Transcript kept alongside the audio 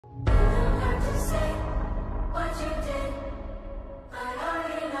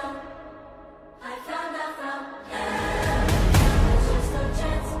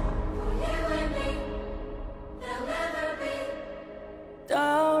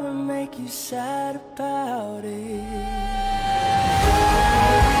Don't make you sad about it.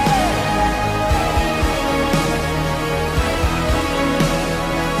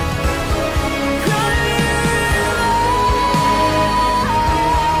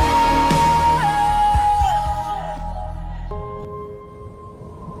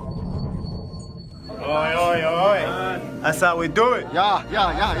 Oi, oi, oi. That's how we do it. Yeah.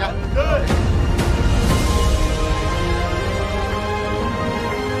 Good.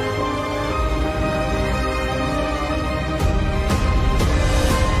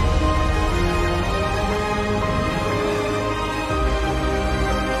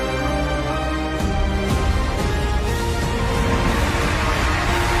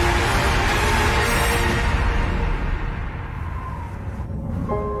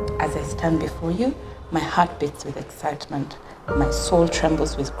 As I stand before you, my heart beats with excitement, my soul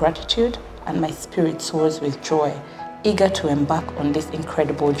trembles with gratitude, and my spirit soars with joy, eager to embark on this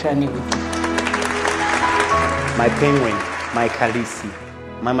incredible journey with you. My penguin, my Khaleesi,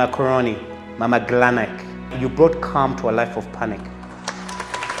 my macaroni, my Maglanak, you brought calm to a life of panic.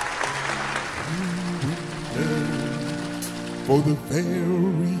 For the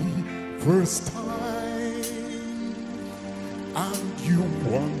very first time, and you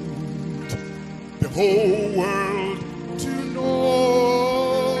want the whole world to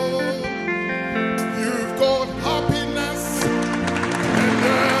know you've got happiness and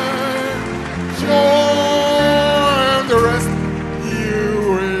joy, and the rest you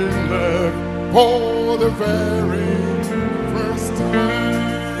will love for the very first time.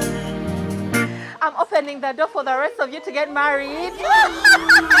 I'm opening the door for the rest of you to get married.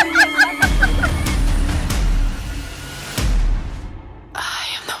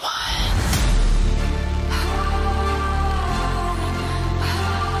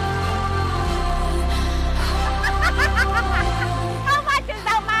 How much is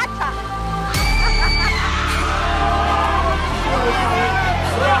that matter?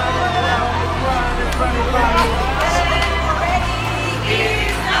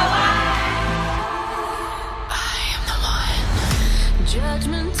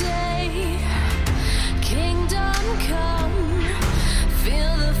 Judgment Day, kingdom come,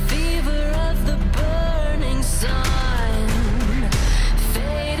 feel the fever of the burning sun.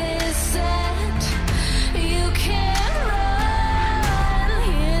 Fate is set, you can't run,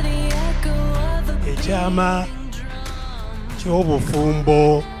 hear the echo of the Ekyama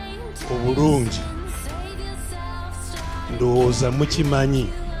ky'obufumbo obulungi ndowooza mukimanyi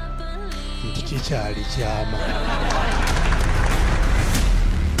nti kikyali kyama.